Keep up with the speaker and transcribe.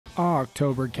Our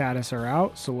October Caddis are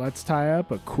out, so let's tie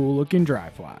up a cool looking dry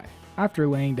fly. After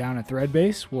laying down a thread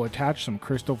base, we'll attach some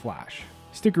crystal flash.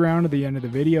 Stick around to the end of the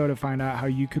video to find out how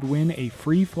you could win a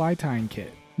free fly tying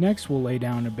kit. Next, we'll lay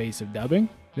down a base of dubbing,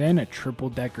 then a triple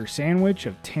decker sandwich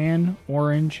of tan,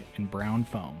 orange, and brown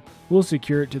foam. We'll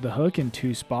secure it to the hook in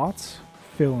 2 spots,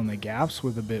 fill in the gaps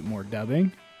with a bit more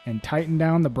dubbing, and tighten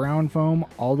down the brown foam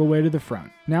all the way to the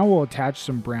front. Now we'll attach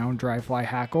some brown dry fly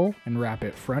hackle and wrap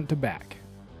it front to back.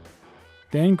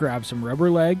 Then grab some rubber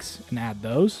legs and add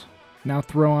those. Now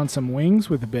throw on some wings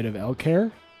with a bit of elk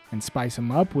hair and spice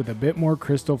them up with a bit more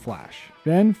crystal flash.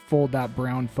 Then fold that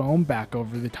brown foam back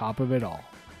over the top of it all.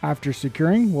 After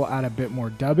securing, we'll add a bit more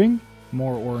dubbing,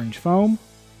 more orange foam,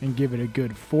 and give it a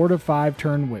good 4 to 5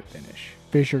 turn whip finish.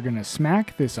 Fish are gonna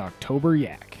smack this October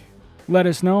yak. Let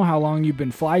us know how long you've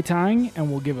been fly tying and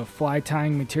we'll give a fly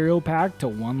tying material pack to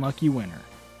one lucky winner.